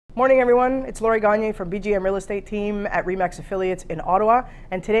Morning everyone, it's Laurie Gagnier from BGM Real Estate Team at RE/MAX Affiliates in Ottawa,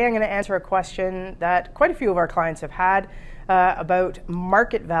 and today I'm going to answer a question that quite a few of our clients have had about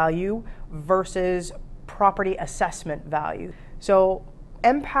market value versus property assessment value. So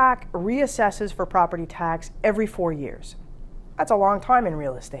MPAC reassesses for property tax every 4 years. That's a long time in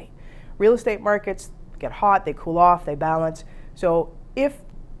real estate. Real estate markets get hot, they cool off, they balance. So if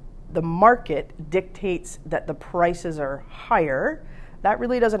the market dictates that the prices are higher, that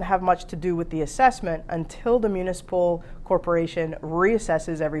really doesn't have much to do with the assessment until the municipal corporation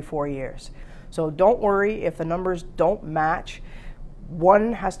reassesses every 4 years. So don't worry if the numbers don't match.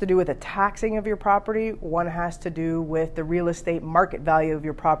 One has to do with the taxing of your property, one has to do with the real estate market value of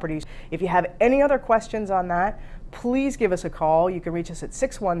your properties. If you have any other questions on that, please give us a call. You can reach us at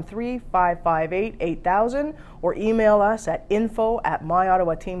 613-558-8000 or email us at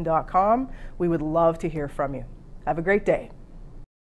info@myottawateam.com. We would love to hear from you. Have a great day.